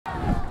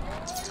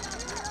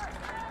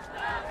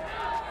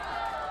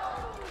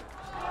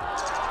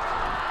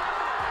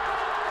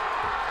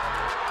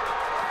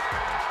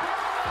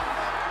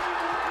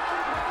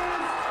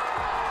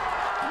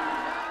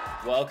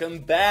Welcome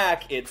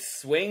back. It's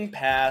Swing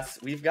Pass.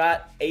 We've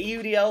got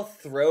AUDL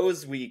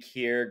Throws Week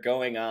here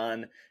going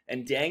on,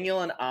 and Daniel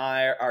and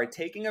I are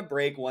taking a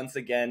break once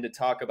again to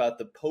talk about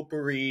the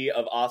potpourri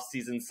of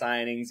off-season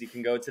signings. You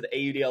can go to the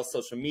AUDL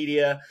social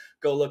media,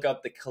 go look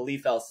up the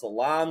Khalif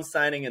El-Salam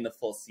signing and the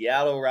full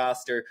Seattle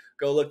roster,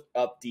 go look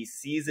up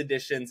DC's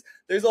additions.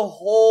 There's a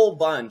whole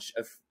bunch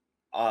of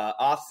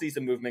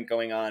off-season movement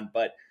going on,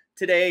 but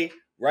today,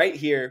 right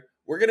here,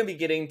 we're going to be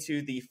getting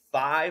to the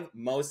 5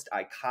 most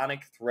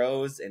iconic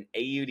throws in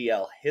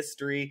AUDL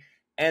history,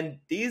 and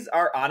these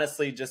are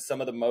honestly just some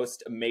of the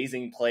most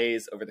amazing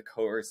plays over the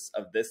course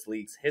of this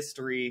league's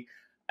history.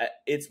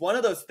 It's one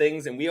of those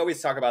things, and we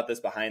always talk about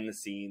this behind the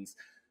scenes,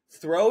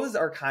 throws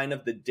are kind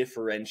of the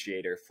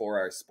differentiator for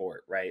our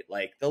sport, right?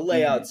 Like, the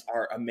layouts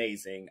are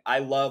amazing. I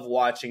love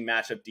watching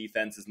matchup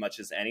defense as much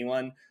as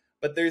anyone,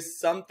 but there's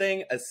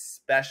something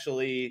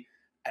especially...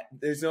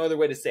 there's no other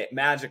way to say it,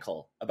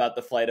 magical about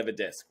the flight of a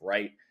disc,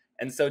 right?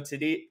 And so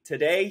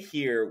today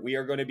here, we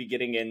are going to be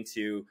getting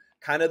into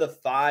kind of the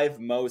 5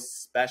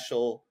 most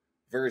special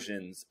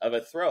versions of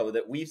a throw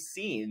that we've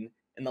seen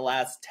in the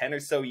last 10 or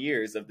so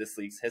years of this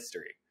league's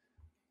history.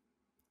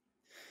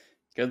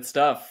 Good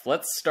stuff.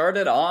 Let's start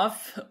it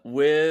off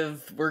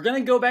with, we're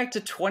going to go back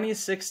to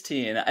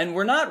 2016, and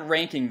we're not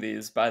ranking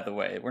these, by the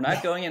way. We're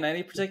not going in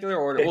any particular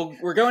order. Well,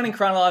 we're going in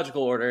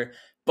chronological order,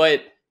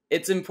 but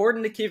it's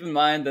important to keep in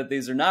mind that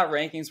these are not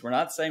rankings. We're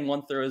not saying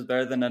one throw is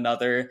better than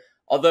another.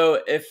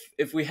 Although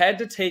if we had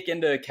to take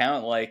into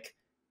account like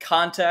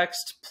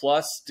context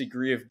plus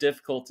degree of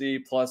difficulty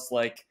plus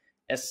like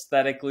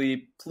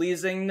aesthetically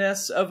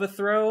pleasingness of a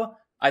throw,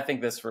 I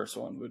think this first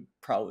one would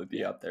probably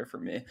be up there for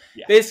me.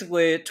 Yeah.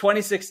 Basically,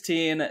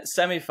 2016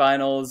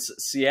 semifinals,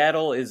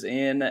 Seattle is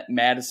in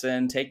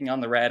Madison taking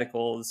on the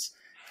Radicals.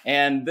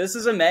 And this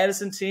is a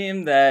Madison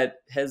team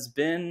that has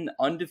been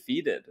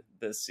undefeated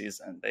this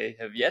season. They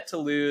have yet to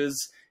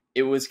lose.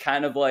 It was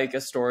kind of like a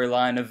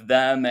storyline of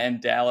them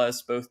and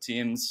Dallas, both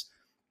teams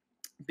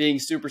being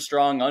super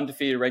strong,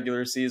 undefeated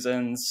regular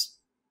seasons,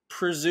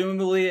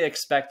 presumably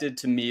expected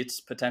to meet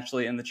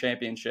potentially in the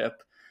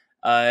championship.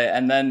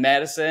 And then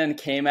Madison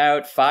came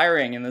out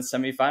firing in the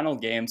semifinal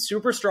game.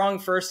 Super strong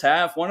first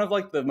half, one of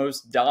like the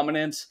most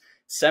dominant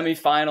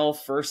semifinal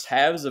first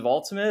halves of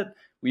Ultimate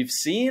we've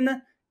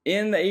seen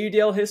in the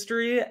AUDL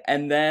history,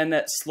 and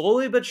then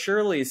slowly but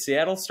surely,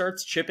 Seattle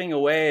starts chipping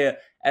away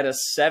at a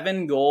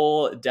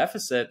 7-goal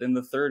deficit in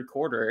the third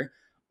quarter,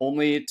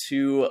 only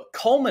to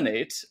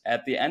culminate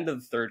at the end of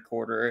the third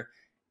quarter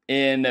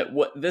in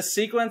what this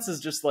sequence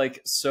is just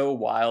like so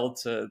wild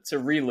to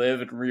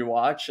relive and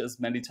rewatch as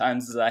many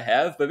times as I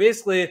have. But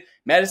basically,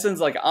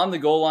 Madison's like on the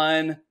goal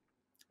line.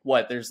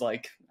 There's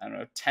like, I don't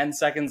know, 10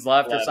 seconds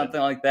left 11. Or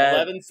something like that.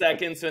 11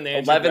 seconds when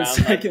Andrew Brown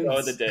let go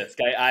of the disc.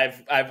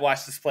 I've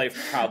watched this play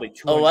for probably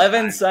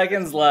 11 times.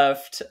 Seconds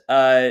left.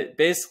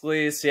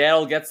 Basically,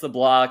 Seattle gets the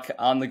block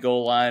on the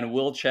goal line.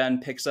 Will Chen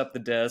picks up the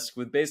disc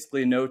with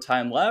basically no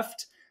time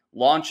left,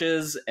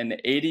 launches an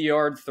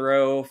 80-yard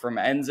throw from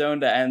end zone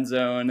to end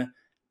zone,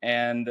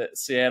 and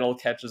Seattle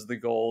catches the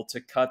goal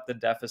to cut the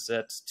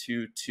deficit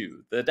to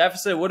 2. The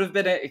deficit would have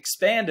been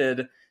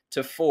expanded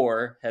to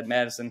 4 had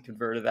Madison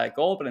converted that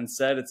goal, but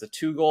instead it's a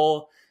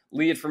 2-goal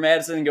lead for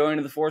Madison going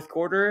into the fourth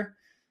quarter.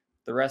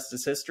 The rest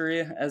is history,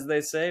 as they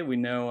say. We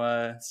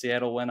know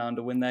Seattle went on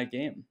to win that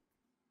game.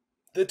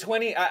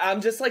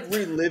 I'm just like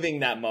reliving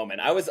that moment.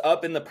 I was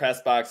up in the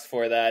press box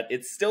for that.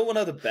 It's still one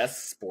of the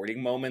best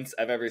sporting moments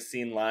I've ever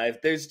seen live.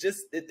 There's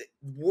just,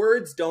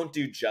 words don't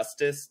do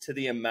justice to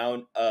the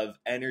amount of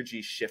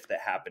energy shift that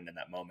happened in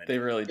that moment. They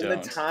really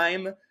don't. The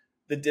time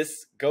the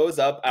disc goes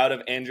up out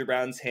of Andrew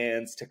Brown's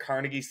hands to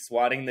Carnegie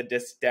swatting the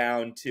disc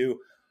down to,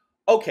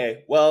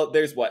 okay, well,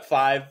 there's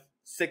 5-6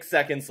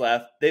 seconds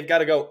left. They've got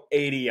to go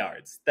 80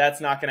 yards.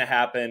 That's not going to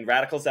happen.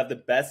 Radicals have the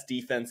best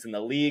defense in the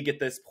league at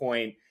this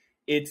point.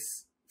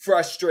 It's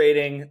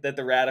frustrating that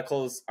the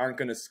Radicals aren't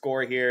going to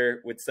score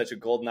here with such a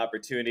golden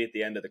opportunity at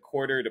the end of the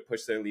quarter to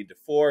push their lead to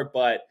 4,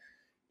 but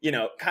you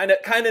know, kind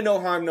of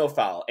no harm, no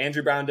foul.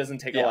 Andrew Brown doesn't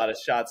take a lot of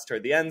shots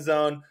toward the end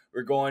zone.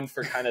 We're going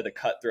for kind of the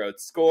cutthroat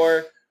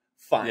score.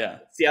 Fine. Yeah.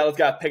 Seattle's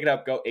got to pick it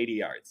up, go 80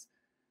 yards.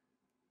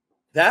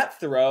 That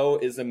throw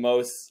is the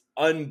most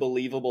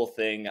unbelievable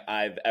thing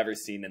I've ever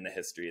seen in the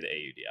history of the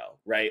AUDL,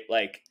 right?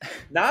 Like,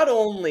 not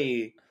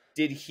only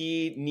did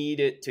he need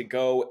it to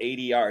go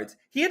 80 yards,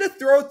 he had to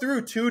throw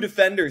through 2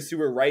 defenders who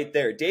were right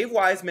there. Dave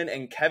Wiseman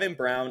and Kevin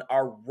Brown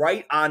are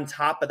right on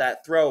top of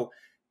that throw.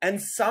 And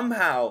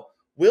somehow,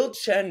 Will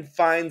Chen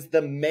finds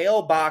the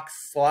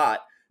mailbox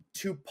slot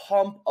to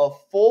pump a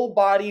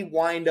full-body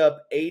wind-up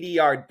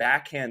 80-yard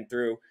backhand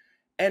through.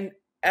 And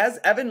as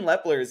Evan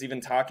Lepler is even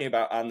talking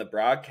about on the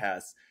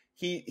broadcast,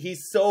 he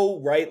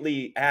so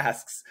rightly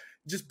asks,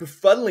 just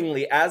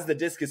befuddlingly as the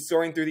disc is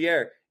soaring through the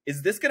air,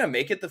 is this going to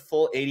make it the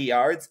full 80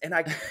 yards? And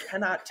I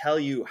cannot tell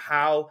you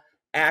how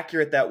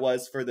accurate that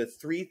was for the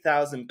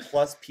 3,000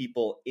 plus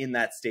people in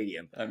that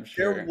stadium. I'm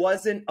sure. There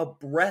wasn't a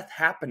breath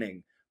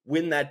happening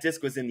when that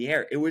disc was in the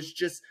air. It was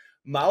just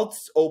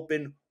mouths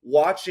open,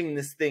 watching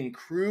this thing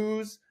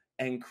cruise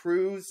and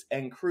cruise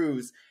and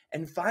cruise.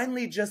 and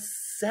finally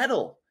just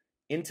settle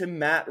into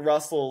Matt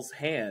Russell's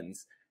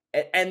hands.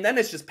 And then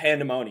it's just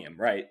pandemonium,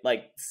 right?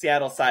 Like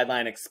Seattle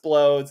sideline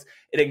explodes.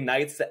 It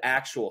ignites the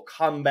actual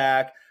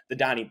comeback. The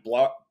Donnie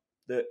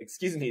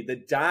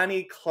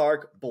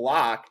Clark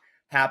block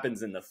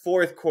happens in the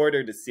fourth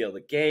quarter to seal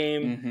the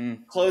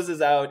game.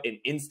 Closes out an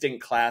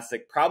instant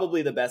classic,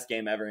 probably the best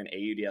game ever in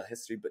AUDL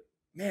history. But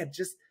man,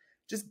 just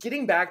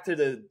getting back to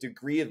the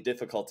degree of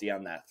difficulty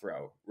on that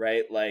throw,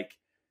 right? Like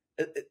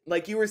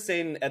you were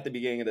saying at the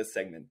beginning of this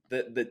segment,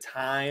 the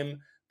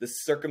time, the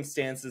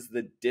circumstances,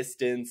 the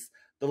distance,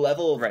 the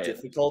level of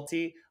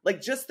difficulty, like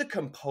just the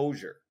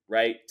composure,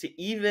 right?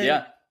 To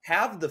even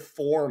have the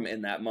form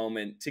in that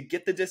moment to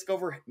get the disc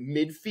over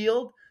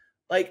midfield.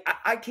 Like,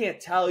 I can't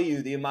tell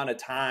you the amount of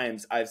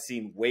times I've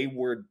seen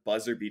wayward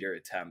buzzer beater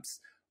attempts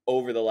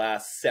over the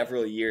last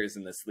several years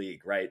in this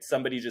league, right?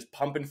 Somebody just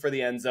pumping for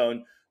the end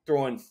zone,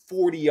 throwing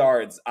 40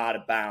 yards out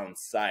of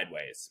bounds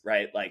sideways,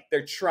 right? Like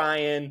they're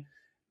trying,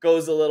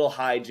 goes a little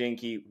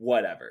hijinky,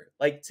 whatever.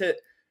 Like to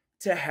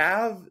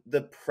have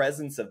the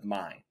presence of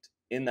mind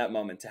in that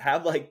moment, to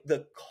have like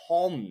the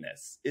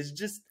calmness is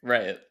just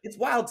it's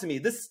wild to me.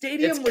 The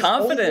stadium was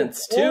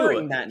confidence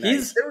too that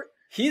night.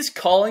 He's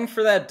calling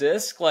for that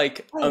disc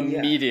like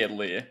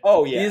immediately.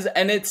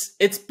 And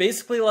it's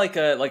basically like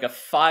a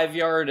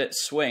 5-yard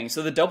swing.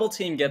 So the double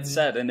team gets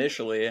set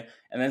initially,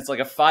 and then it's like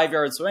a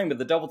 5-yard swing, but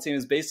the double team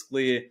is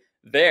basically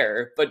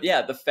there. But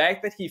yeah, the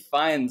fact that he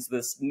finds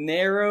this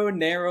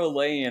narrow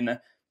lane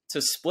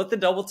to split the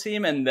double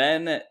team and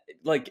then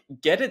like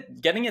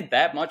getting it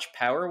that much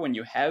power when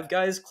you have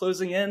guys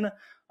closing in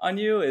on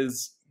you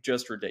is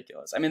just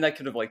ridiculous. I mean, that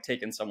could have like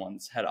taken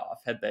someone's head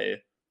off had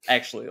they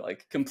actually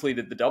like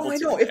completed the double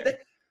team.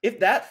 If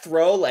that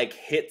throw like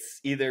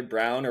hits either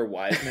Brown or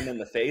Wiseman in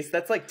the face,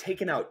 that's like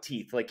taking out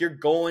teeth. Like you're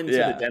going to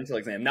the dental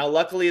exam. Now,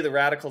 luckily the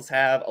Radicals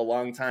have a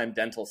long-time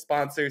dental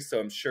sponsor, so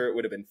I'm sure it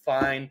would have been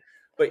fine.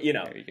 But you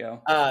know, there you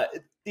go.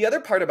 The other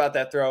part about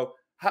that throw,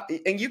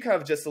 and you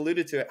kind of just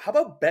alluded to it, how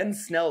about Ben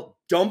Snell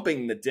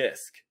dumping the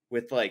disc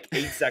with like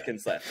 8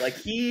 seconds left? Like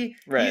he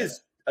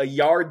is a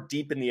yard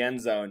deep in the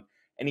end zone,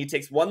 and he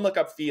takes one look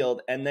upfield,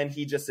 and then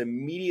he just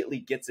immediately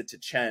gets it to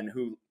Chen,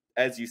 who,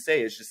 as you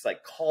say, is just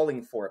like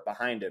calling for it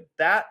behind him.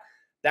 That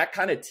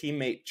kind of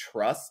teammate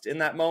trust in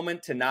that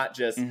moment to not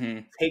just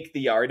take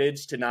the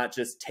yardage, to not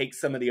just take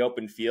some of the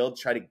open field,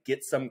 try to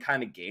get some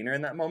kind of gainer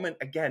in that moment.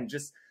 Again,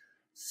 just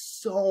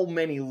so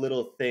many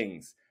little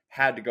things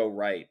had to go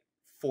right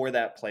for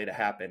that play to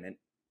happen, and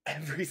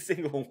every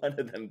single one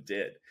of them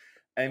did.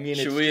 I mean,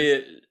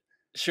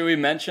 should we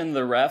mention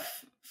the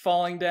ref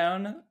falling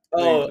down?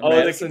 The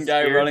Madison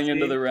guy running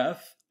into the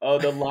ref. Oh,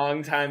 the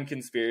long-time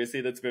conspiracy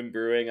that's been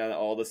brewing on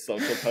all the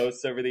social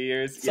posts over the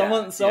years.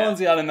 Someone's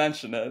got to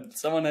mention it.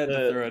 Someone had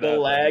to throw it out. The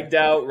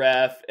lagged-out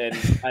ref, and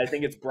I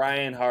think it's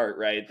Brian Hart,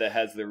 right, that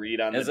has the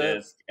read on the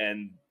disc.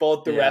 And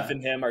both the ref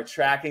and him are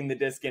tracking the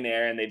disc in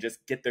air, and they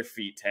just get their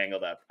feet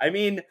tangled up. I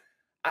mean,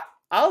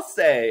 I'll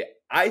say,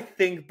 I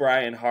think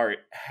Brian Hart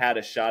had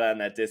a shot on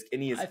that disc,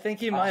 and I think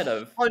he might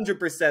have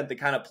 100% the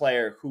kind of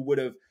player who would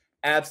have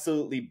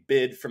absolutely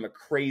bid from a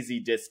crazy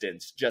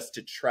distance just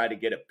to try to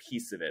get a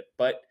piece of it.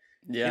 But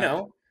you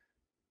know,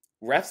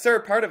 refs are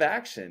a part of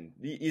action.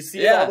 You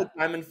see it all the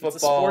time in football.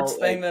 It's a sports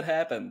thing that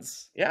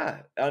happens.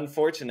 Yeah,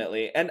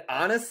 unfortunately. And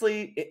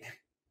honestly,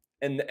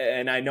 and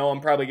I know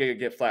I'm probably gonna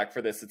get flack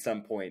for this at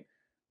some point.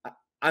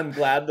 I'm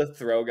glad the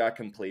throw got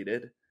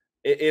completed.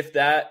 If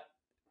that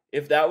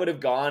would have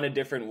gone a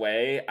different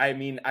way, I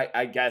mean,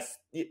 I guess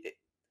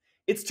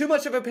it's too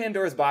much of a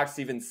Pandora's box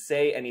to even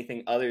say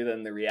anything other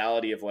than the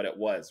reality of what it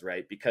was,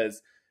 right?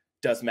 Because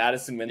does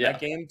Madison win that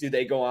game? Do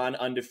they go on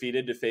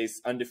undefeated to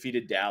face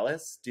undefeated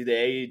Dallas? Do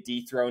they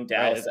dethrone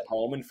Dallas at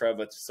home in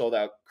front of a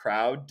sold-out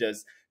crowd?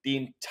 Does the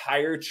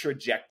entire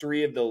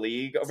trajectory of the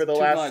league over the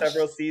last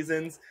several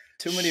seasons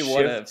too many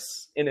what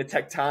ifs in a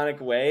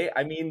tectonic way?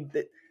 I mean,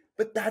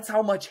 but that's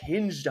how much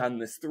hinged on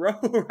this throw,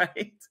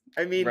 right?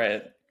 I mean,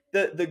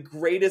 the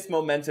greatest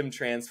momentum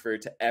transfer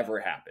to ever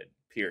happen,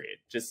 period.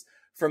 Just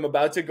from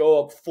about to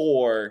go up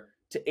 4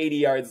 to 80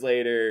 yards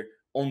later,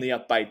 only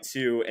up by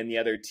 2, and the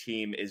other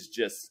team is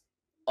just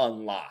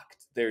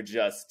unlocked. They're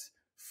just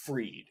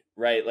freed,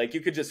 right? Like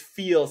you could just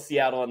feel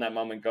Seattle in that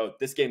moment go,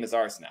 this game is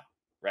ours now,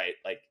 right?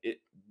 Like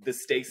the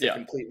stakes have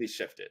completely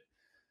shifted.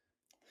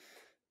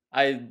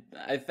 I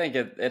think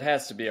it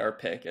has to be our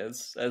pick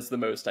as the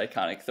most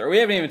iconic throw. We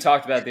haven't even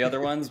talked about the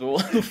other ones, but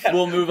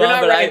we'll move on.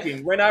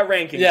 We're not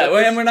ranking. Yeah,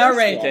 and we're not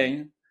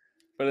ranking,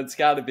 but it's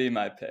got to be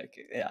my pick.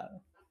 Yeah.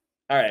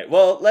 All right.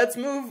 Well, let's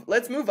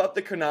move up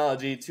the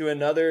chronology to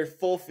another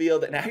full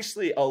field and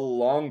actually a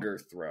longer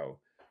throw,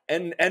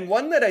 and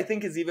one that I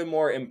think is even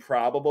more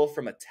improbable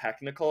from a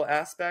technical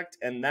aspect,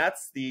 and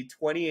that's the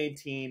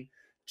 2018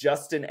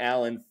 Justin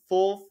Allen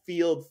full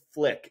field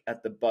flick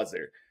at the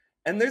buzzer.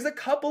 And there's a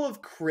couple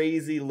of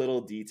crazy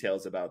little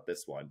details about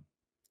this one.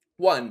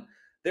 One,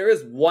 there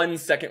is 1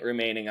 second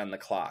remaining on the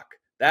clock.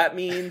 That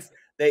means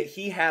that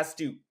he has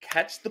to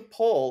catch the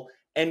pole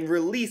and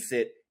release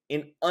it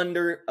in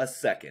under a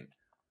second.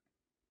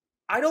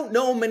 I don't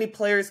know many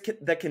players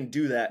that can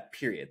do that,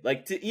 period.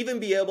 Like, to even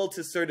be able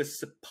to sort of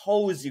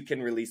suppose you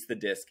can release the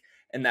disc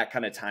and that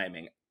kind of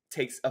timing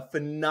takes a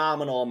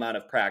phenomenal amount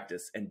of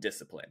practice and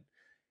discipline.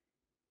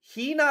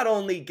 He not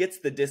only gets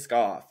the disc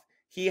off,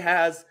 he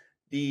has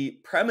the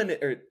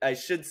preeminent, or I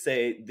should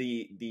say,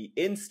 the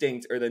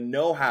instinct or the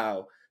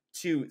know-how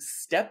to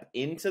step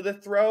into the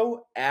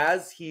throw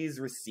as he's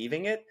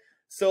receiving it.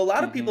 So a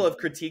lot of people have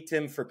critiqued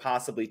him for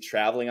possibly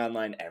traveling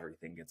online.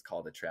 Everything gets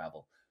called a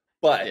travel.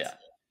 But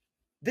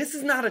this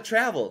is not a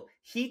travel.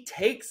 He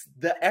takes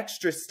the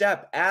extra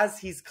step as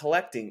he's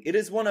collecting. It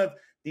is one of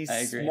the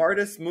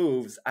smartest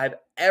moves I've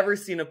ever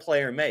seen a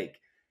player make.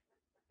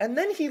 And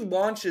then he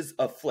launches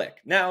a flick.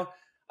 Now,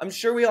 I'm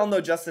sure we all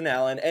know Justin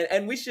Allen,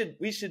 and we should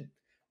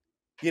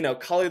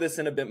color this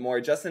in a bit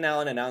more. Justin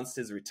Allen announced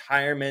his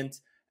retirement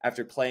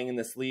after playing in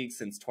this league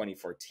since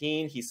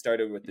 2014. He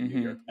started with the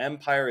New York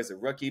Empire as a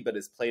rookie, but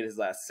has played his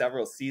last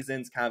several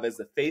seasons kind of as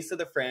the face of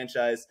the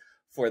franchise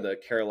for the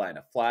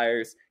Carolina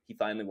Flyers. He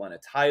finally won a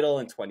title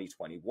in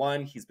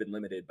 2021. He's been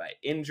limited by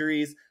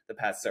injuries the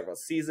past several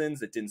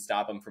seasons. It didn't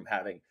stop him from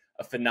having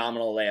a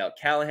phenomenal layout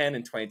Callahan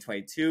in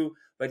 2022,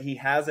 but he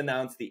has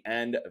announced the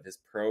end of his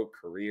pro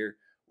career,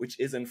 which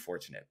is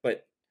unfortunate.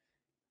 But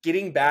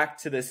getting back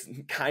to this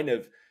kind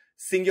of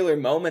singular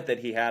moment that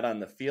he had on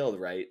the field,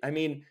 right? I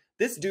mean,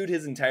 this dude,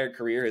 his entire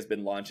career has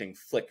been launching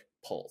flick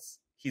pulls.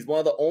 He's one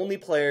of the only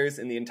players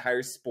in the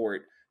entire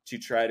sport to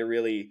try to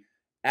really,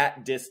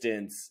 at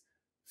distance,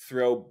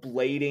 throw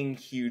blading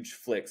huge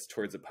flicks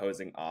towards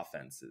opposing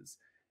offenses.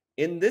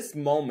 In this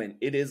moment,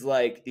 it is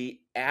like the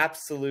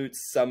absolute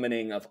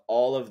summoning of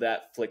all of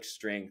that flick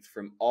strength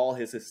from all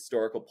his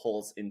historical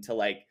pulls into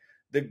like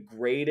the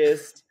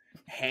greatest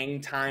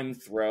hang time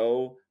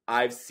throw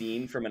I've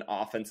seen from an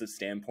offensive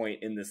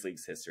standpoint in this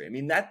league's history. I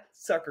mean, that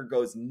sucker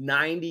goes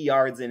 90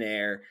 yards in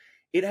air.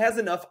 It has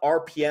enough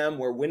RPM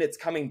where when it's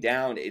coming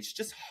down, it's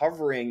just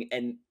hovering,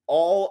 and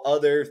all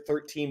other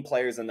 13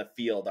 players on the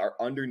field are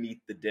underneath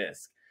the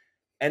disc.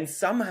 And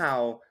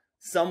somehow,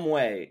 some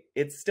way,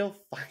 it still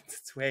finds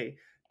its way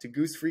to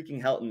Goose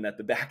freaking Helton at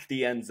the back of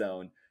the end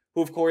zone,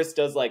 who of course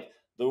does like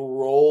the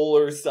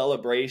roller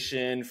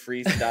celebration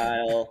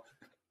freestyle.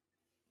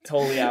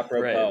 Totally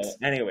apropos. Right.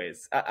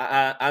 Anyways,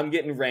 I'm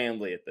getting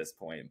rambly at this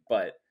point,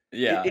 but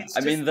yeah, it's I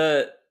mean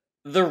the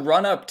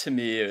run up to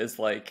me is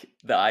like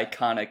the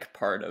iconic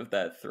part of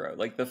that throw,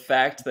 like the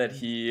fact that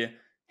he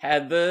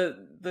had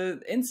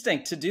the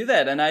instinct to do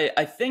that, and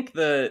I think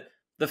the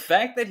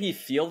fact that he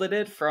fielded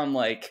it from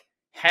like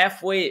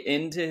halfway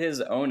into his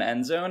own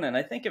end zone, and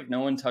I think if no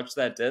one touched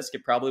that disc,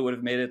 it probably would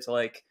have made it to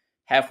like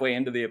halfway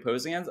into the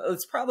opposing end.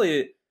 It's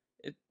probably.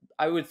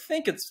 I would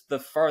think it's the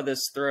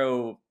farthest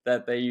throw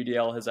that the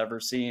AUDL has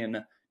ever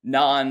seen,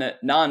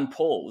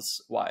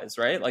 non-pulls wise,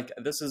 right? Like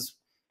this is,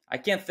 I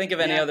can't think of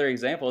any other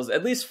examples,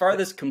 at least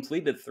farthest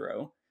completed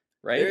throw,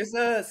 right? There's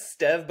a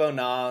Steve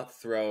Bonat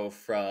throw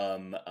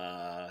from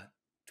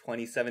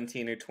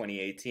 2017 or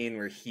 2018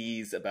 where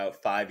he's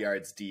about 5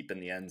 yards deep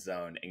in the end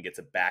zone and gets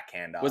a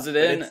backhand off. Was it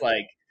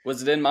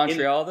in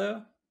Montreal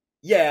though?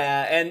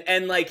 Yeah,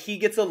 and like he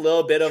gets a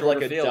little bit of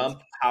like a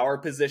dump power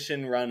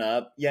position run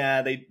up.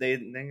 Yeah, they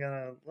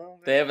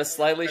have a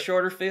slightly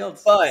shorter field.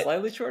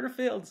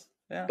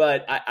 Yeah.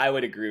 But I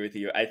would agree with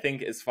you. I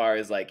think as far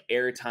as like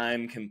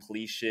airtime,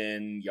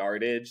 completion,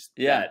 yardage,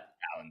 that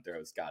Allen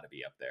throw's got to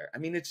be up there. I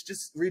mean, it's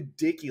just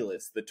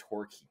ridiculous the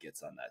torque he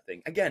gets on that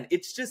thing. Again,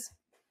 it's just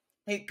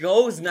it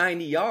goes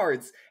 90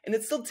 yards and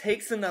it still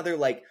takes another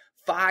like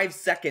 5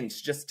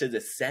 seconds just to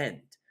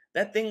descend.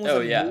 That thing was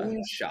a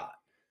moonshot.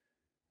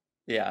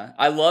 Yeah,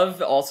 I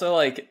love also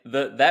like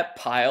that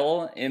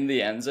pile in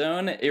the end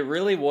zone. It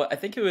really was. I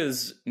think it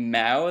was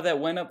Mao that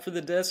went up for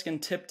the disc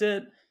and tipped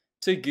it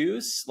to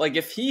Goose. Like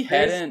if he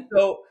hadn't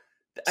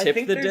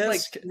tipped the disc,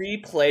 like 3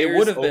 players it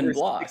would have been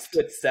blocked.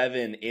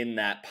 6'7" in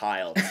that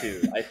pile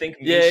too. I think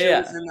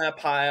Misha was in that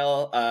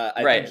pile.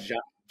 I think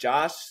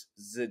Josh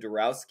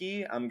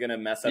Zidorowski. I'm gonna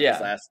mess up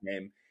his last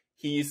name.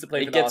 He used to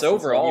play for the gets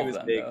over all of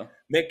them. Though.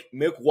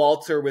 Mick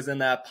Walter was in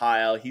that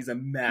pile. He's a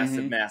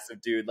massive,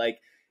 massive dude. Like.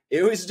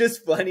 It was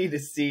just funny to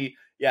see,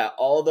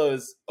 all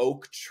those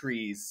oak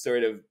trees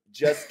sort of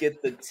just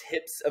get the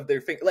tips of their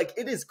finger. Like,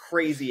 it is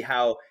crazy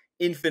how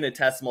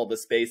infinitesimal the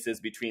space is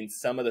between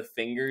some of the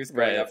fingers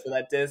going up for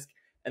that disc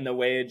and the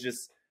way it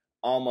just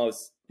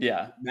almost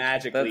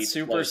magically. That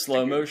super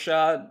slow-mo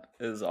shot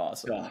is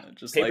awesome.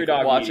 Just like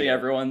watching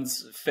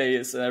everyone's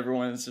face and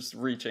everyone's just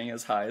reaching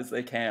as high as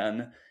they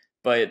can.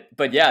 But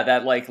yeah,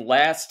 that like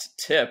last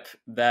tip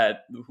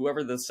that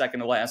whoever the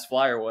second to last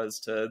flyer was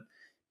to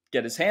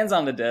get his hands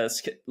on the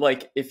disc.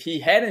 Like if he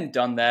hadn't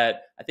done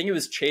that, I think it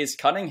was Chase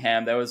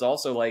Cunningham that was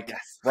also like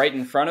right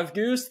in front of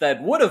Goose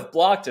that would have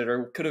blocked it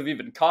or could have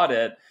even caught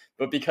it.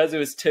 But because it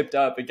was tipped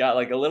up, it got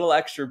like a little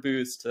extra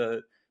boost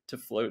to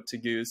float to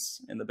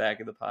Goose in the back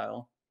of the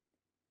pile.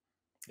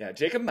 Yeah,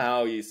 Jacob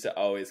Mao used to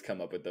always come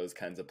up with those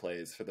kinds of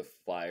plays for the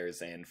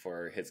Flyers and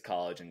for his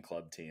college and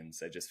club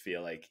teams. I just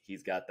feel like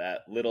he's got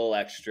that little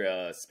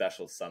extra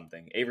special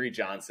something. Avery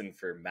Johnson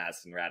for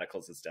Madison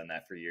Radicals has done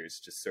that for years,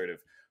 just sort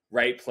of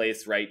right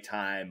place, right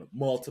time,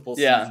 multiple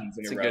Yeah, seasons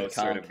in it's a a row good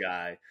sort comp. of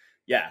guy.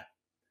 Yeah.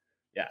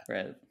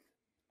 Right.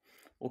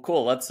 Well,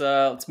 cool.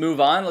 Let's move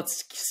on.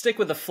 Let's stick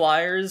with the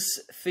Flyers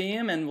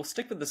theme, and we'll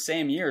stick with the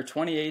same year,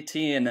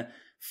 2018.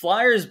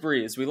 Flyers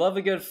Breeze. We love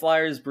a good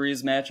Flyers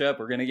Breeze matchup.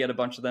 We're gonna get a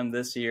bunch of them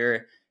this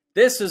year.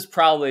 This is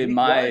probably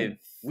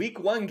Week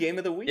one game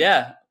of the week.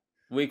 Yeah,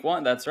 week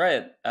 1. That's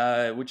right.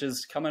 Which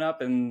is coming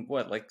up in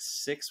what, like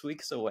 6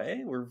 weeks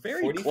away? We're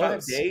very 45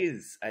 close.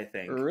 days, I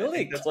think. We're really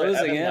I think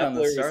closing in on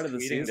the start of the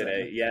season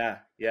today.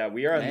 Yeah.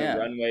 We are on the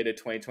runway to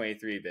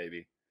 2023,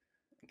 baby.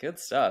 Good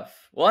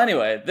stuff. Well,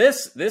 anyway,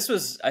 this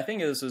was, I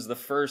think this was the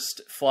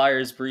first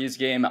Flyers Breeze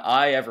game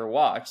I ever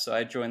watched. So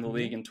I joined the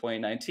league in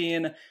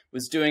 2019,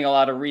 was doing a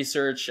lot of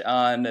research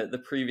on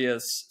the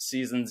previous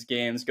season's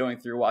games, going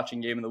through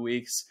watching Game of the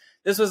Weeks.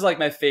 This was like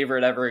my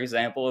favorite ever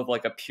example of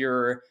like a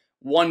pure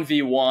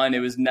 1v1. It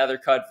was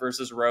Nethercutt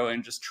versus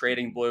Rowan, just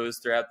trading blows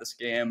throughout this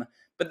game.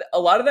 But a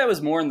lot of that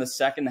was more in the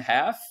second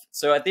half.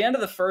 So at the end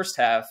of the first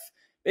half,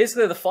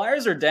 basically the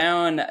Flyers are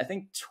down, I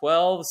think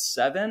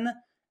 12-7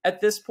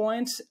 at this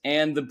point,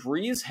 and the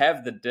Breeze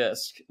have the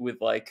disc with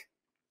like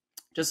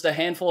just a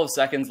handful of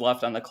seconds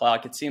left on the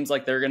clock. It seems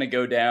like they're going to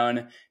go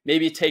down,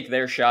 maybe take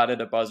their shot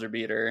at a buzzer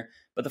beater,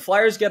 but the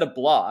Flyers get a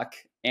block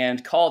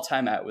and call a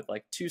timeout with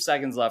like 2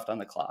 seconds left on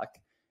the clock.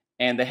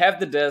 And they have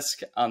the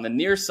disc on the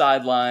near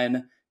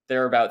sideline.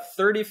 They're about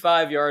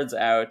 35 yards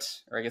out,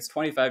 or I guess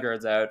 25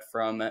 yards out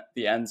from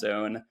the end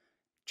zone.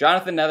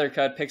 Jonathan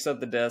Nethercutt picks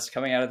up the disc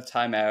coming out of the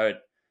timeout,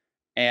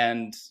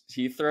 and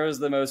he throws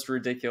the most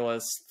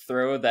ridiculous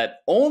throw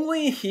that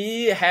only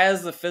he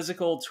has the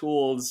physical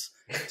tools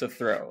to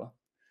throw.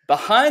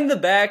 Behind the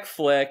back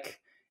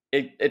flick,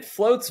 it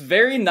floats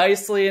very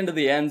nicely into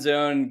the end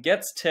zone,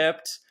 gets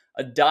tipped.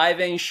 A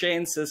diving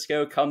Shane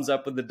Sisco comes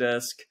up with the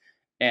disc,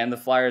 and the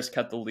Flyers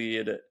cut the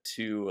lead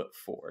to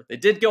 4. They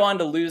did go on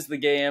to lose the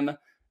game,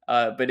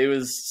 but it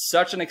was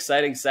such an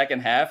exciting second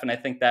half, and I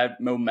think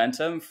that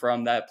momentum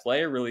from that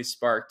play really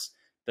sparked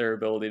their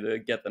ability to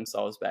get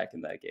themselves back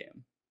in that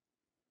game.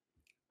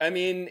 I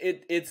mean,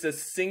 it's a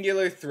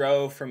singular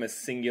throw from a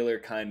singular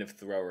kind of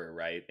thrower,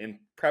 right? In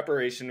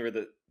preparation for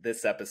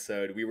this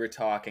episode, we were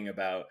talking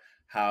about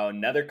how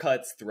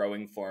Nethercutt's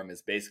throwing form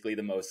is basically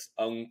the most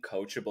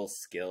uncoachable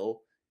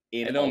skill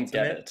in I don't Ultimate.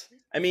 get it.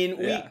 I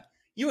mean,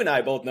 you and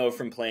I both know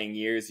from playing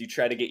years, you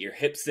try to get your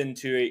hips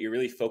into it. You're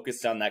really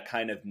focused on that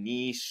kind of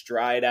knee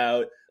stride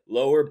out,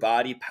 lower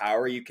body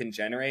power you can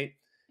generate.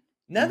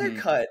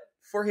 Nethercutt,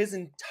 for his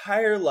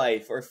entire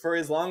life, or for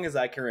as long as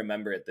I can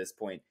remember at this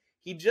point,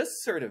 he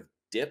just sort of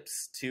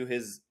dips to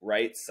his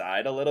right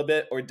side a little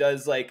bit, or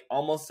does like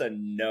almost a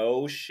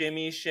no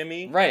shimmy.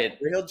 Right.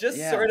 Where he'll just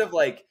sort of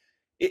like,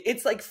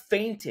 it's like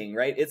fainting,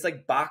 right? It's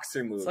like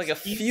boxer moves. It's like a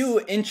few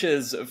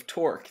inches of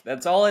torque.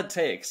 That's all it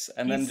takes.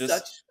 And then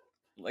just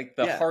like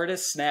the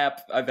hardest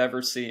snap I've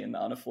ever seen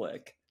on a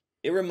flick.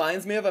 It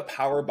reminds me of a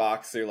power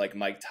boxer like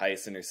Mike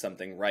Tyson or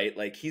something, right?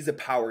 Like he's a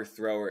power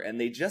thrower, and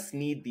they just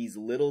need these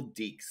little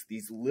dekes,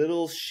 these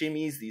little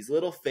shimmies, these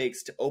little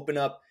fakes to open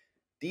up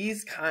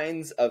these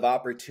kinds of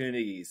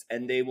opportunities,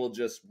 and they will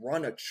just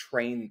run a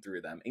train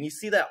through them. And you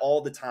see that all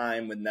the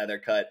time with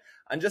Nethercutt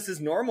on just his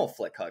normal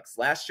flick hooks.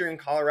 Last year in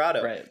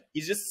Colorado,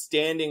 he's just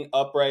standing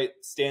upright,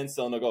 stand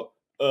still, and they'll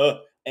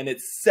go, and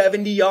it's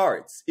 70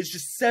 yards. It's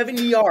just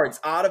 70 yards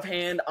out of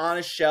hand on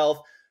a shelf.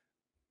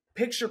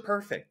 Picture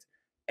perfect.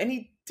 And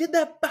he did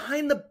that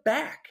behind the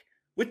back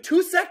with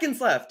 2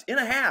 seconds left in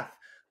a half.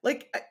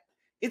 Like,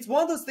 it's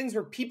one of those things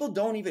where people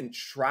don't even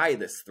try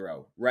this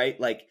throw, right?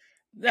 Like,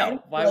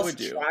 no, why would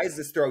you? Tries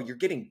this throw, you're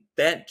getting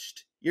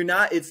benched. You're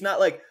not. It's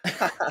not like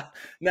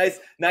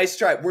nice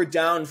try. We're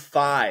down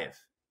 5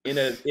 in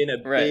a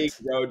big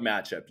road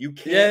matchup. You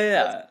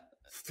can't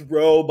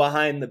throw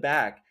behind the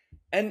back.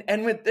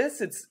 And with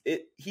this,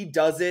 he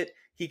does it.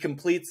 He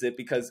completes it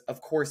because of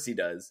course he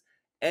does.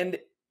 And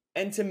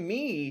to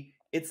me,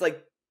 it's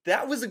like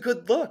that was a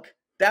good look.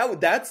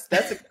 That's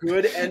a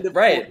good end of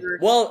quarter.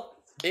 Well,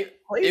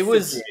 it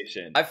was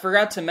situation. I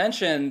forgot to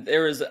mention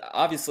there was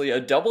obviously a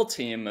double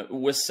team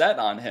was set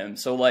on him,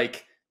 so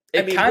like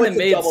it kind of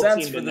made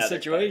sense for the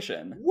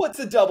situation. What's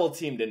a double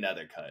team to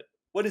Nethercutt?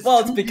 What is? Well,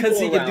 it's because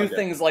he could do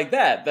things like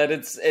that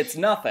it's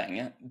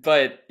nothing.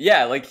 But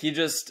yeah, like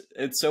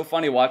it's so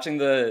funny watching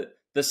the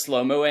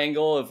slow-mo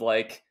angle of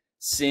like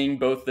seeing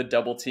both the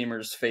double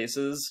teamers'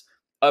 faces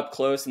up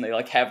close, and they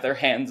like have their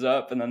hands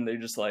up, and then they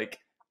just like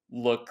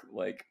look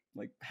like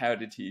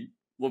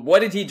what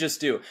did he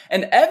just do?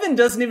 And Evan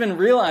doesn't even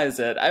realize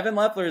it. Evan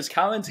Lepler is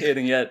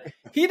commentating it.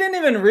 He didn't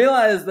even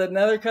realize that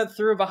Nethercutt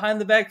threw a behind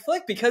the back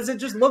flick because it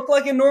just looked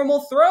like a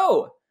normal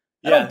throw.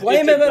 I don't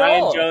blame him at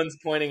all. Brian Jones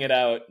pointing it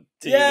out.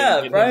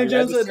 Brian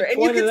Jones had pointed it out.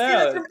 And you could see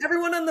that from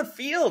everyone on the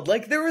field.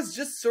 Like there was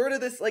just sort of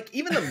this, like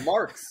even the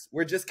marks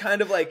were just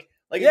kind of like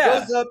it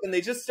goes up and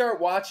they just start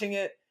watching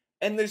it.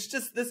 And there's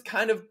just this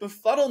kind of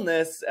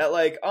befuddleness at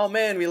like, oh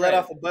man, we let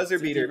off a buzzer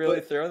beater. Did he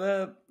really throw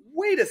that?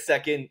 Wait a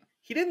second.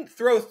 He didn't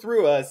throw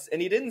through us,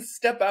 and he didn't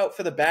step out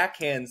for the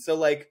backhand. So,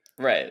 like,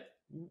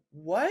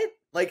 what?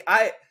 Like,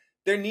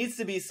 there needs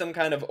to be some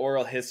kind of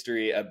oral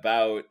history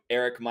about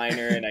Eric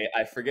Miner, and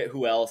I forget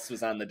who else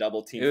was on the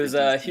double team. It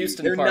was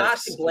Houston They're Parks. Not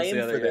to blame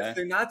the for this. guy.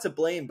 They're not to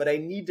blame, but I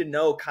need to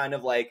know kind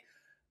of like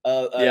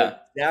a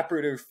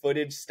Zapruder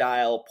footage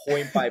style,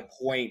 point by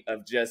point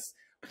of just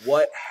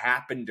what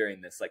happened during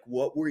this. Like,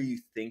 what were you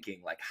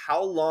thinking? Like,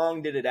 how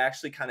long did it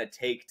actually kind of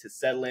take to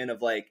settle in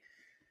of like,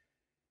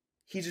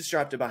 he just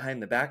dropped a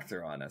behind the back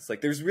throw on us. Like,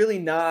 there's really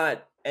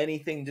not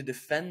anything to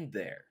defend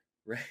there,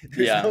 right?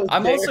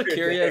 I'm also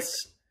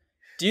curious.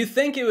 Do you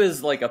think it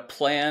was like a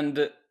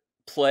planned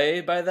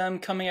play by them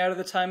coming out of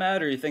the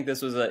timeout, or you think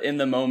this was a in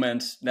the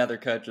moment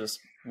Nethercutt just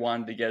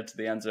wanted to get to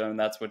the end zone and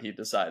that's what he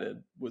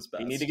decided was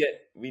best? We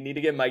need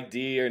to get Mike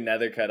D or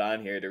Nethercutt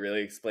on here to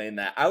really explain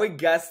that. I would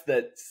guess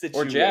that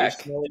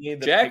situationally,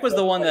 or Jack was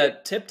the one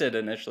that tipped it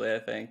initially, I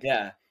think.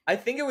 Yeah. I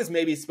think it was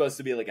maybe supposed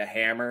to be like a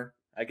hammer.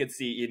 I could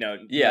see,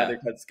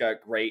 Nethercutt's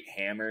got great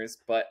hammers,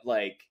 but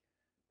like,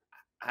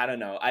 I don't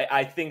know.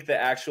 I think the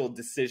actual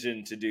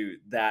decision to do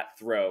that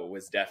throw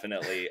was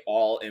definitely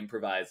all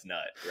improvised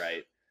nut,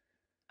 right?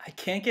 I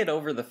can't get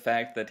over the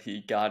fact that he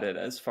got it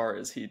as far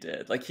as he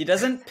did. Like, he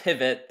doesn't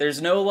pivot.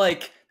 There's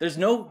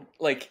no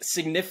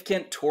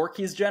significant torque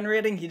he's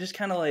generating. He just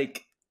kind of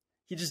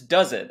he just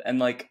does it. And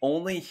like,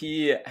 only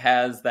he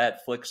has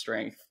that flick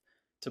strength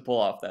to pull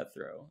off that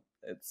throw.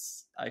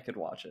 I could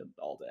watch it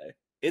all day.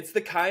 It's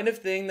the kind of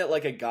thing that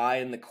like a guy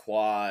in the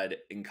quad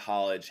in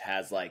college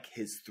has like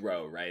his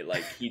throw, right?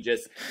 Like he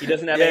doesn't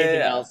have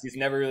anything else. He's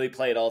never really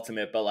played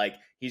ultimate, but like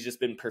he's just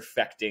been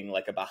perfecting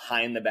like a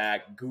behind the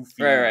back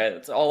goofy. Right.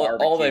 It's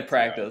all they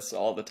practice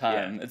all the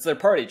time. Yeah. It's their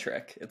party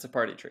trick. It's a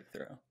party trick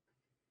throw.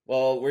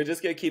 Well, we're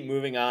just going to keep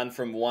moving on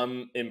from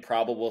one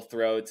improbable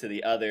throw to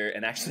the other.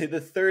 And actually the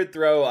third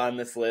throw on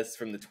this list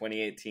from the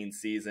 2018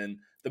 season,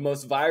 the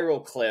most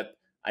viral clip,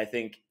 I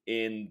think,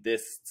 in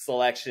this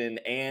selection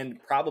and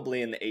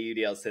probably in the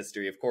AUDL's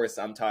history. Of course,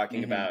 I'm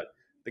talking about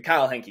the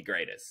Kyle Henke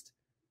greatest.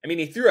 I mean,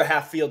 he threw a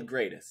half-field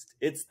greatest.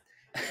 It's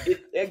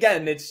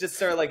just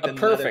sort of like the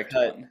perfect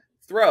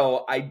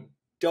throw. I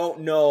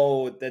don't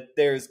know that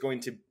there's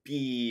going to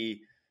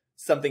be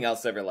something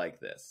else ever like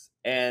this.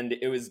 And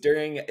it was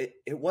it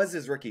was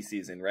his rookie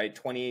season, right?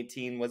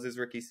 2018 was his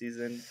rookie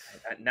season.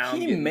 Now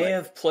he may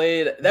have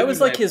played. That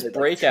was like his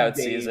breakout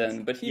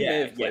season, but he may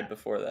have played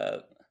before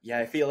that. Yeah,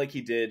 I feel like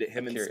he did.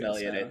 Him and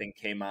Smelliot, I think,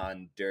 came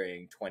on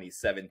during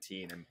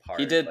 2017 in part.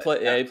 He did play.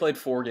 Yeah, he played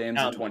 4 games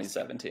in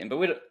 2017, but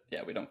we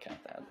don't count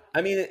that.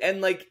 I mean,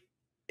 and like,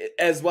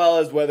 as well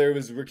as whether it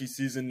was rookie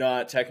season,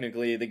 not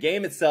technically, the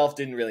game itself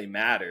didn't really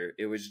matter.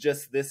 It was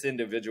just this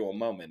individual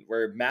moment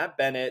where Matt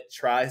Bennett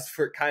tries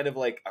for kind of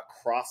like a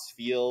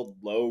cross-field,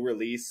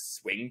 low-release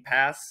swing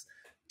pass,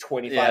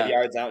 25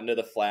 yards out into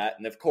the flat,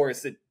 and of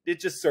course it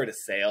just sort of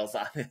sails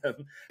on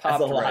him,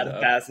 as a lot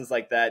of passes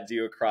like that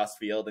do across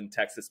field, and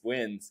Texas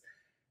wins.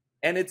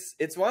 And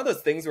it's one of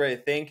those things where I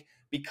think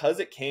because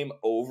it came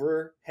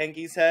over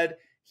Henke's head,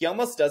 he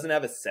almost doesn't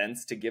have a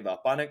sense to give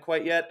up on it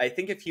quite yet. I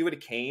think if he would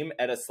have came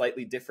at a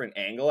slightly different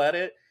angle at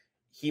it,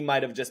 he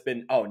might have just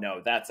been, oh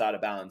no, that's out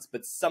of bounds.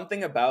 But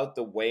something about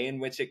the way in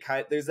which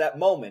there's that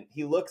moment,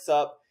 he looks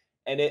up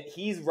and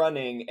he's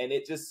running and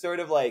it just sort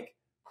of like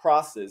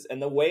crosses,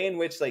 and the way in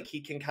which like he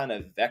can kind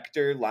of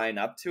vector line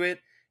up to it,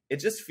 it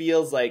just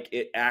feels like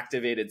it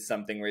activated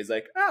something where he's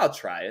like, I'll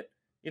try it.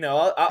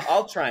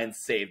 I'll try and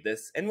save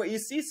this. And what you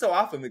see so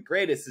often with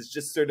greatest is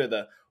just sort of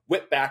the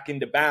whip back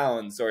into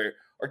bounds or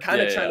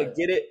kind of trying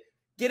to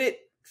get it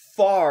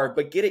far,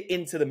 but get it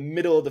into the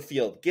middle of the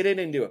field, get it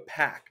into a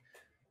pack.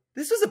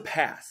 This was a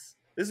pass.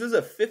 This was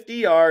a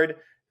 50-yard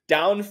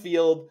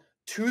downfield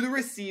to the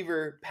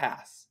receiver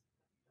pass.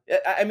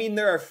 I mean,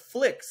 there are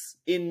flicks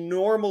in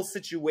normal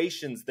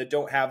situations that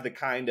don't have the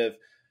kind of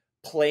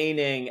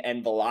planing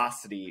and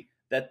velocity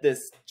that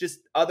this just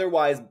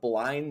otherwise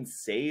blind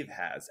save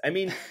has. I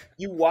mean,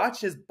 you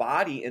watch his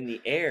body in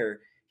the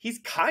air, he's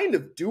kind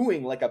of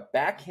doing like a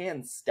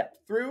backhand step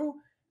through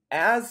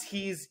as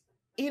he's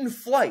in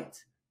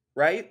flight,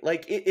 right?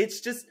 Like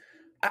it's just,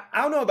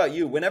 I don't know about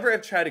you. Whenever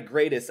I've tried a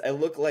greatest, I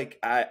look like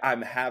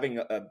I'm having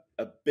a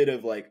bit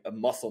of like a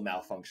muscle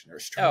malfunction or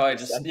stroke. Oh,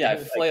 I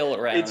flail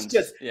around. It's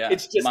just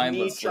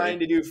me trying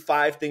to do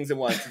 5 things at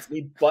once. It's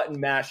me button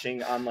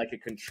mashing on like a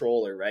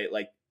controller, right?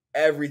 Like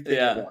everything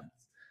at once.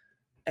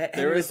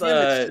 There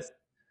was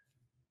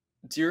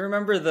do you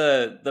remember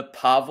the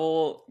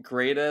Pavel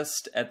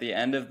greatest at the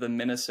end of the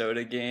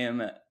Minnesota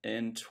game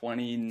in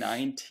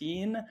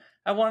 2019?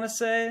 I want to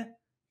say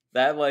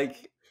that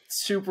like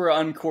super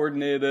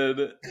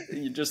uncoordinated,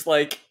 just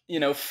like,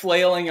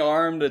 flailing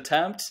armed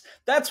attempt.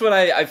 That's what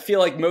I feel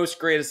like most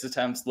greatest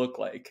attempts look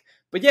like.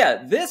 But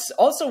yeah, this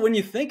also, when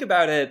you think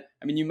about it,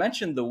 I mean, you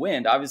mentioned the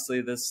wind.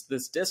 Obviously, this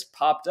disc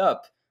popped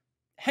up.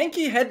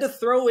 Henke had to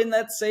throw in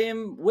that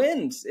same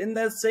wind, in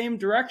that same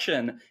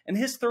direction, and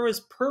his throw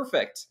is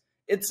perfect.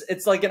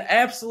 It's like an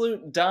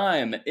absolute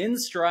dime in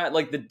stride,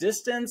 like the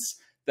distance,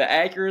 the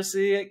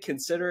accuracy,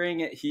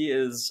 considering he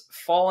is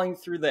falling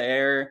through the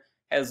air,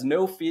 has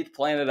no feet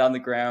planted on the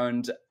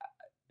ground.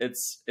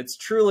 It's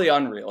truly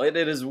unreal. It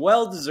is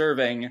well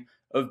deserving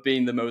of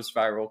being the most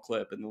viral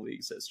clip in the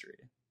league's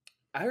history.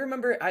 I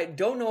remember, I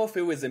don't know if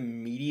it was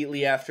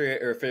immediately after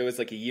it or if it was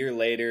like a year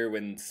later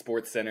when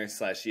SportsCenter /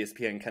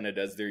 ESPN kind of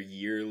does their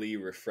yearly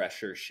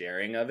refresher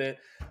sharing of it.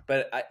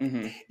 But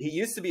it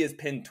used to be his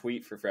pinned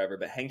tweet for forever,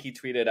 but Henke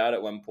tweeted out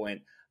at one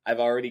point,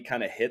 I've already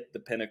kind of hit the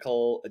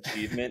pinnacle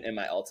achievement in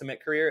my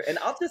ultimate career. And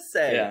I'll just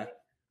say,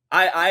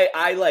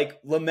 I like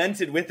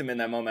lamented with him in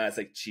that moment. I was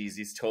like, geez,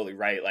 he's totally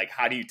right. Like,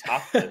 how do you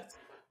top this?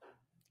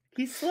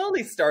 He's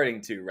slowly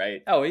starting to,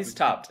 right? Oh, he's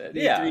topped it.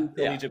 Yeah.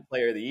 Collegiate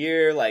Player of the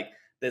Year, like,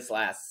 this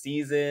last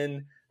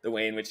season, the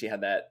way in which he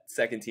had that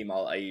second team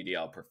all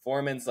AUDL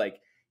performance,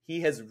 like he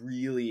has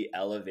really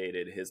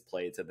elevated his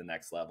play to the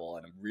next level.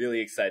 And I'm really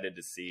excited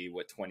to see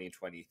what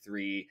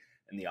 2023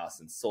 and the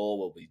Austin Soul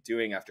will be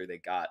doing after they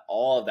got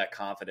all of that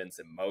confidence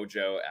and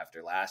mojo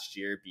after last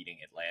year beating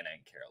Atlanta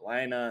and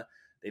Carolina.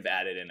 They've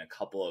added in a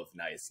couple of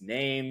nice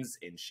names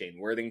in Shane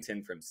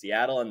Worthington from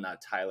Seattle and now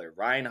Tyler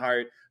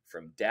Reinhart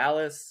from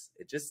Dallas.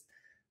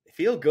 They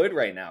feel good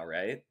right now,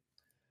 right?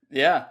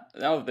 Yeah,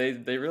 no, they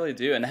really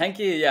do. And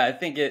Henke, I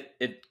think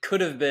it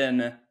could have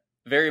been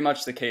very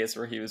much the case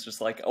where he was just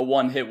like a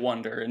one-hit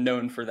wonder and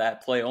known for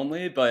that play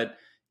only. But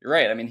you're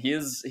right. I mean,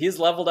 he's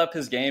leveled up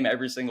his game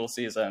every single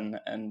season.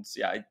 And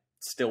I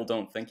still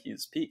don't think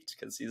he's peaked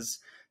because he's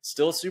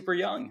still super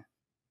young.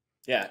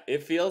 Yeah,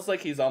 it feels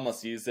like he's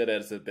almost used it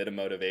as a bit of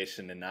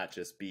motivation and not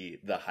just be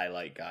the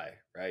highlight guy,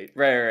 right?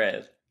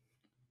 Right.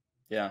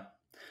 Yeah.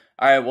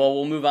 All right, well,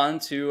 we'll move on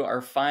to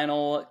our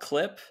final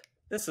clip.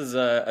 This is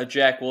a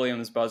Jack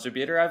Williams buzzer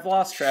beater. I've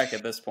lost track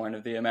at this point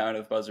of the amount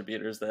of buzzer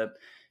beaters that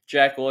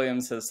Jack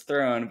Williams has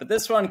thrown. But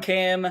this one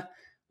came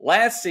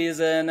last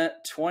season,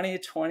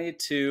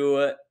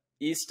 2022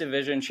 East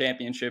Division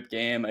Championship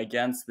game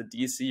against the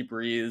DC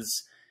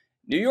Breeze.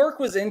 New York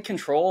was in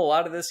control a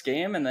lot of this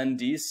game, and then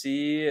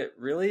DC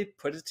really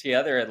put it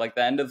together at like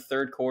the end of the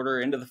third quarter,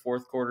 into the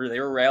fourth quarter. They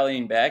were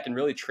rallying back and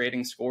really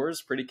trading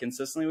scores pretty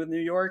consistently with New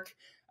York.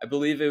 I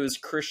believe it was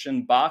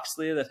Christian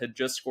Boxley that had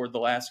just scored the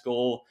last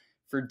goal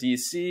for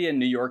DC, and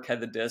New York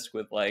had the disc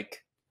with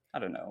like, I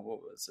don't know,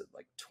 what was it,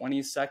 like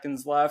 20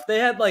 seconds left? They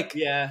had like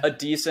a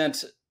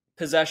decent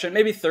possession,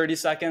 maybe 30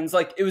 seconds.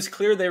 Like it was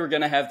clear they were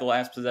going to have the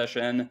last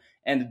possession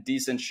and a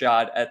decent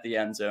shot at the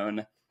end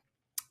zone.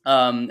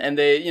 And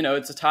they,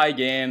 it's a tie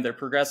game. They're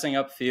progressing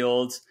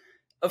upfield.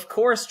 Of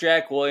course,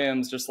 Jack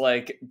Williams just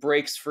like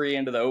breaks free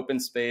into the open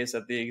space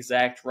at the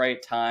exact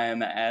right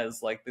time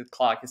as like the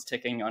clock is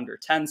ticking under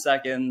 10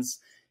 seconds.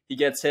 He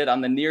gets hit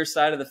on the near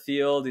side of the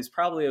field. He's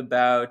probably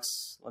about,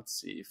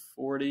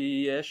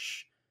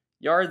 40-ish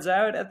yards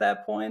out at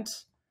that point.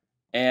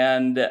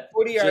 And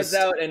 40 yards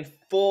out and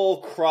full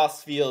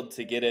cross field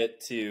to get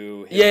it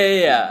to him.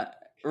 Yeah.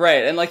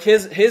 Right. And like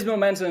his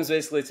momentum is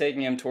basically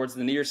taking him towards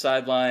the near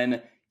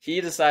sideline.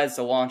 He decides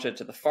to launch it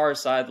to the far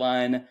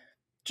sideline.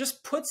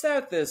 Just puts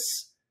out this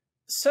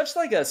such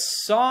like a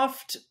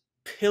soft,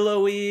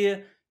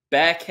 pillowy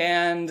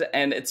backhand.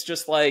 And it's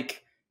just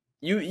like,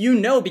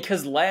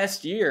 because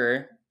last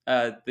year,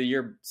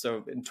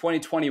 so in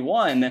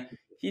 2021,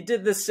 he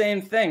did the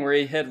same thing where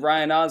he hit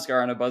Ryan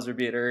Osgar on a buzzer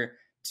beater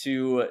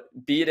to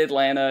beat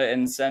Atlanta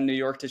and send New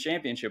York to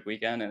championship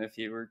weekend. And if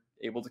he were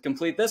able to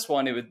complete this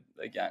one, it would,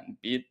 again,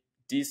 beat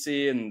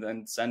DC and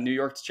then send New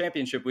York to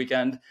championship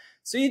weekend.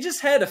 So you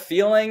just had a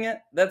feeling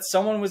that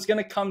someone was going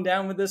to come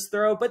down with this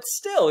throw, but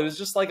still, it was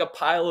just like a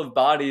pile of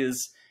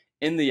bodies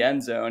in the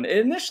end zone. It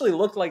initially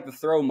looked like the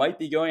throw might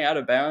be going out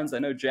of bounds. I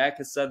know Jack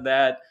has said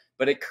that,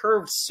 but it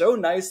curved so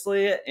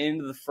nicely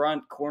into the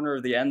front corner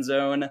of the end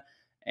zone.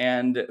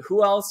 And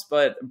who else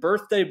but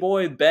birthday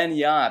boy Ben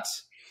Yacht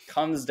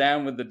comes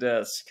down with the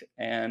disc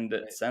and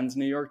sends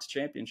New York to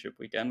championship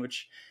weekend,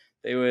 which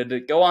they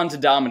would go on to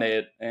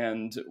dominate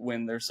and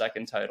win their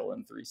second title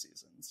in 3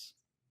 seasons.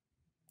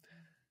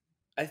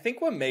 I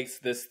think what makes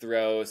this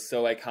throw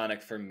so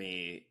iconic for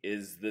me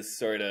is this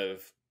sort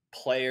of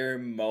player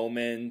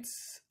moment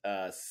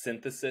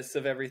synthesis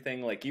of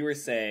everything. Like you were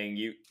saying,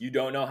 you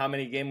don't know how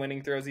many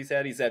game-winning throws he's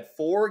had. He's had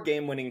 4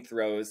 game-winning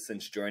throws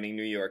since joining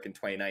New York in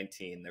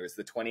 2019. There was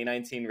the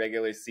 2019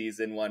 regular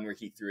season one where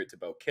he threw it to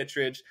Bo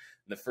Kittredge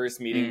in the first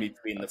meeting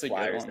between the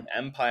Flyers and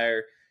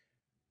Empire.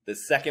 The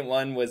second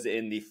one was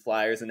in the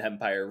Flyers and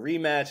Empire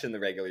rematch in the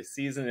regular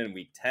season in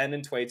Week 10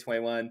 in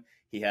 2021.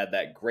 He had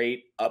that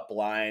great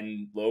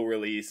upline, low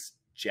release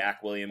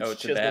Jack Williams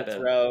chisel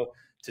throw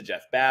to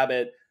Jeff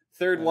Babbitt.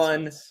 Third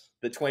one,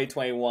 the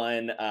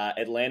 2021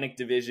 Atlantic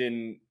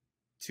Division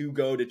to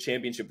go to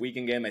championship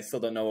weekend game. I still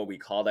don't know what we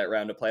call that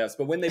round of playoffs,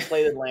 but when they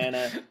played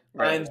Atlanta,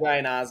 finds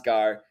Ryan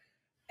Osgar.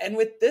 And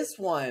with this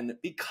one,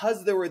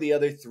 because there were the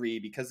other 3,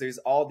 because there's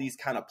all these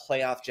kind of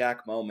playoff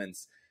Jack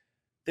moments,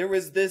 there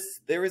was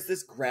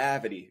this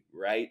gravity,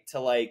 right?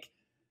 To like,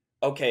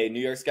 okay,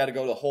 New York's got to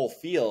go the whole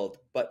field,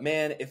 but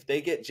man, if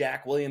they get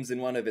Jack Williams in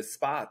one of his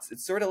spots,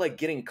 it's sort of like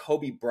getting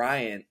Kobe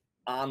Bryant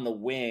on the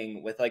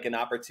wing with like an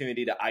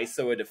opportunity to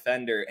ISO a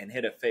defender and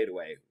hit a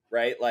fadeaway,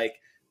 right? Like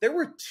there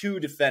were 2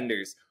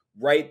 defenders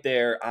right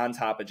there on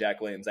top of Jack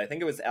Williams. I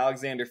think it was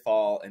Alexander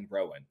Fall and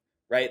Rowan,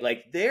 right?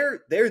 Like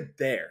they're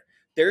there.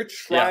 They're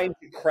trying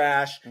to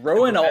crash.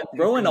 Rowan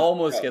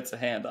almost gets a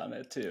hand on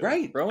it too.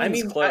 Right.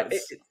 Rowan's close.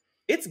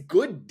 It's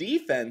good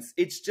defense.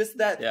 It's just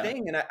that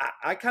thing. And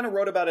I kind of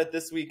wrote about it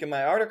this week in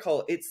my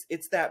article.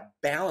 It's that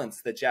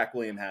balance that Jack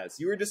Williams has.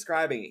 You were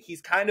describing it.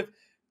 He's kind of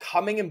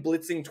coming and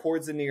blitzing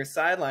towards the near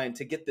sideline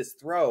to get this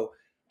throw.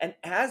 And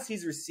as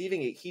he's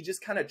receiving it, he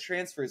just kind of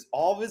transfers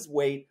all of his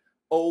weight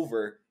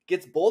over,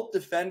 gets both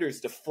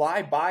defenders to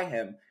fly by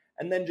him,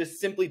 and then just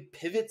simply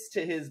pivots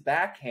to his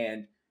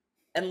backhand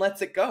and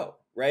lets it go,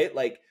 right?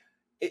 Like,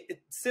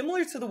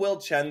 similar to the Will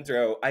Chen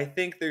throw, I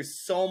think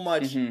there's so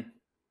much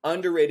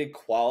underrated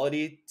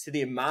quality to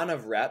the amount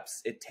of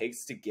reps it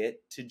takes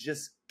to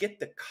just get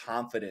the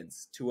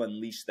confidence to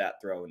unleash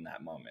that throw in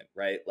that moment,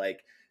 right?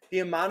 Like, the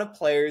amount of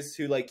players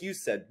who, like you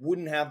said,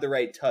 wouldn't have the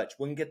right touch,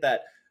 wouldn't get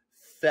that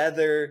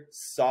feather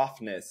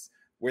softness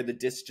where the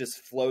disc just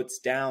floats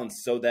down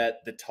so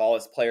that the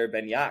tallest player,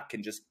 Benyat,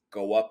 can just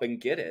go up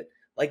and get it.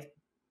 Like,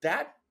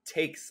 that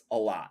takes a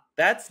lot.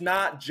 That's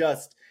not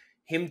just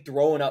him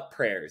throwing up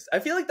prayers. I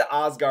feel like the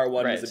Oscar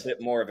one was a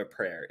bit more of a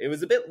prayer. It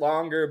was a bit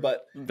longer,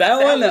 but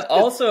that one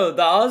also,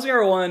 the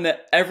Oscar one,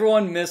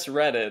 everyone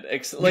misread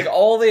it. Like,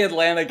 all the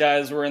Atlanta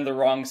guys were in the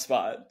wrong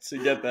spot to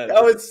get that.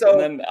 That was so.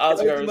 And then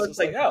Oscar was just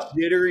like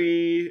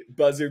jittery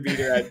buzzer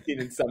beater I've seen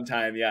in some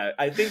time. Yeah,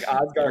 I think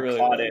Oscar really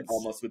caught it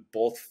almost with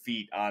both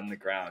feet on the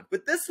ground.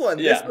 But this one,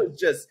 this was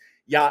just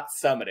yacht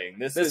summiting.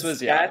 This was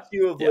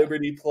Statue of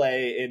Liberty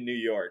play in New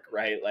York,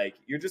 right? Like,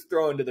 you're just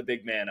throwing to the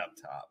big man up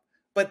top.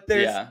 But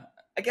there's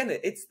again,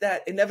 it's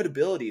that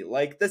inevitability.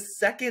 Like, the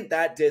second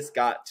that disc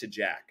got to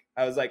Jack,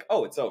 I was like,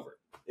 oh, it's over.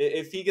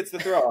 If he gets the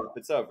throw off,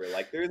 it's over.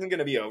 Like, there isn't going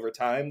to be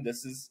overtime.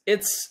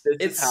 It's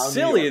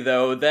silly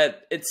though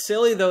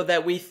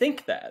that we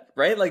think that,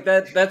 right? Like,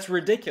 that's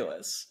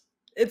ridiculous.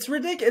 It's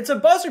ridiculous. It's a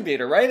buzzer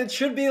beater, right? It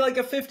should be like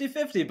a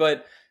 50-50,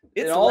 but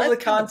in all the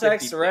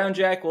context around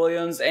Jack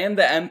Williams and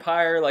the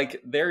Empire,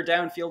 like, their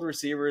downfield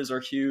receivers are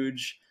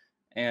huge,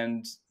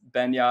 and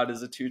Benyat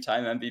is a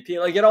 2-time MVP.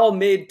 Like, it all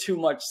made too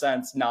much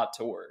sense not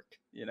to work,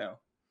 you know?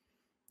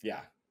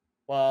 Yeah.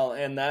 Well,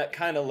 and that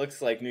kind of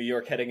looks like New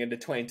York heading into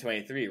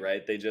 2023,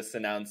 right? They just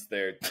announced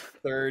their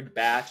third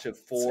batch of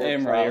 4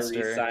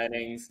 priority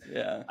signings.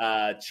 Yeah.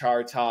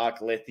 Chartok,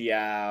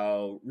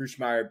 Lithiau,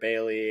 Rushmeyer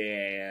Bailey,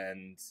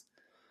 and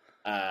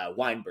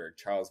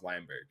Charles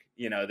Weinberg.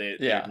 You know,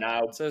 they're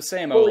now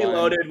fully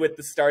loaded with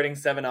the starting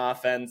 7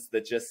 offense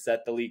that just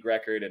set the league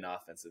record in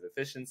offensive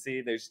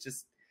efficiency. There's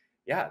just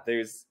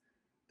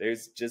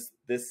there's just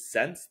this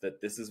sense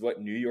that this is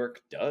what New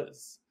York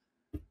does.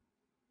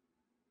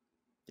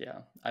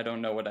 Yeah, I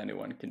don't know what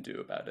anyone can do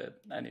about it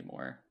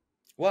anymore.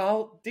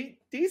 Well,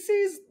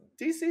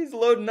 DC's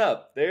loading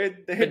up.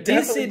 But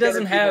DC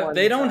doesn't have.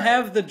 They don't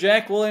have the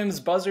Jack Williams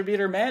buzzer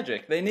beater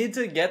magic. They need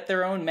to get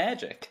their own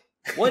magic.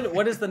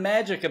 What is the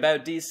magic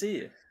about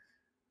DC?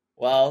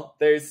 Well,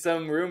 there's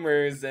some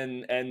rumors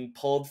and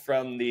pulled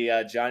from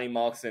the Johnny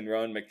Malks and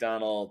Rowan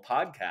McDonald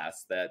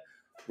podcast that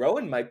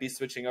Rowan might be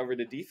switching over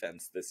to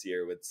defense this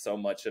year with so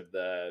much of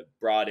the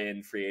brought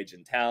in free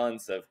agent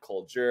talents of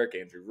Cole Jurek,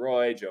 Andrew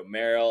Roy, Joe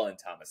Merrill, and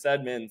Thomas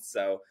Edmonds.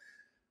 So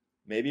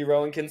maybe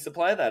Rowan can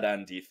supply that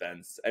on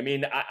defense. I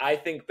mean, I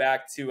think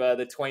back to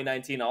the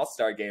 2019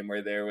 All-Star game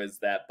where there was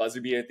that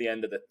buzzer beater at the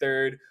end of the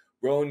third.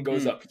 Rowan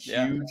goes up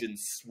huge and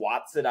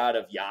swats it out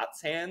of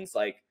Yacht's hands.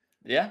 Like,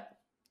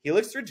 he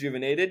looks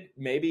rejuvenated.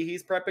 Maybe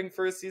he's prepping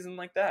for a season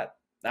like that.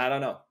 I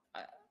don't know.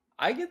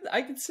 I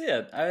could see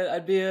it.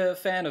 I'd be a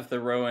fan of the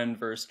Rowan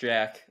versus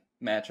Jack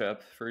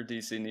matchup for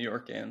DC New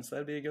York games.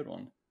 That'd be a good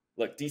one.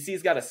 Look,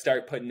 DC's got to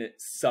start putting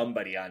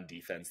somebody on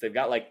defense. They've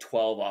got like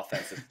 12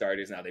 offensive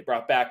starters now. They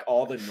brought back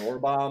all the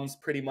Norbombs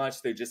pretty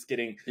much. They're just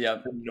getting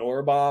the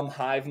Norbomb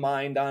hive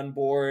mind on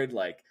board.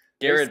 Like,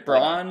 Garrett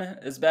Braun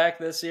is back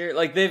this year.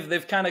 Like,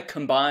 they've kind of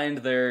combined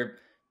their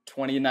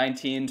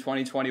 2019,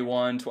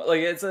 2021, like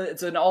it's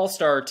an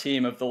all-star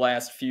team of the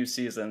last few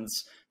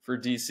seasons for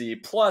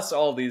DC, plus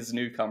all these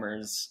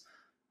newcomers.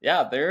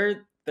 Yeah,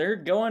 they're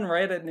going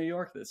right at New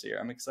York this year.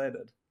 I'm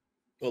excited.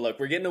 Well, look,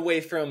 we're getting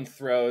away from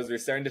throws. We're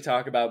starting to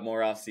talk about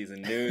more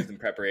off-season news and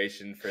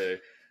preparation for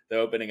the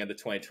opening of the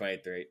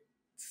 2023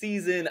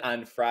 season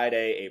on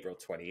Friday, April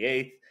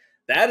 28th.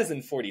 That is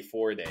in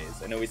 44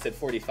 days. I know we said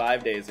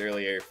 45 days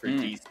earlier for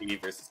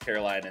DC versus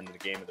Carolina in the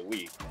game of the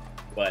week,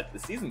 but the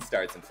season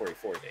starts in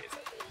 44 days,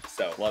 I believe.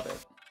 So love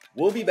it.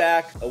 We'll be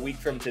back a week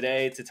from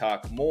today to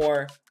talk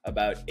more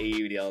about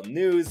AUDL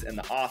news and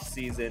the off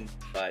season,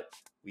 but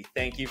we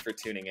thank you for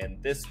tuning in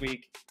this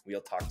week.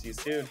 We'll talk to you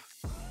soon.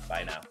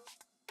 Bye now.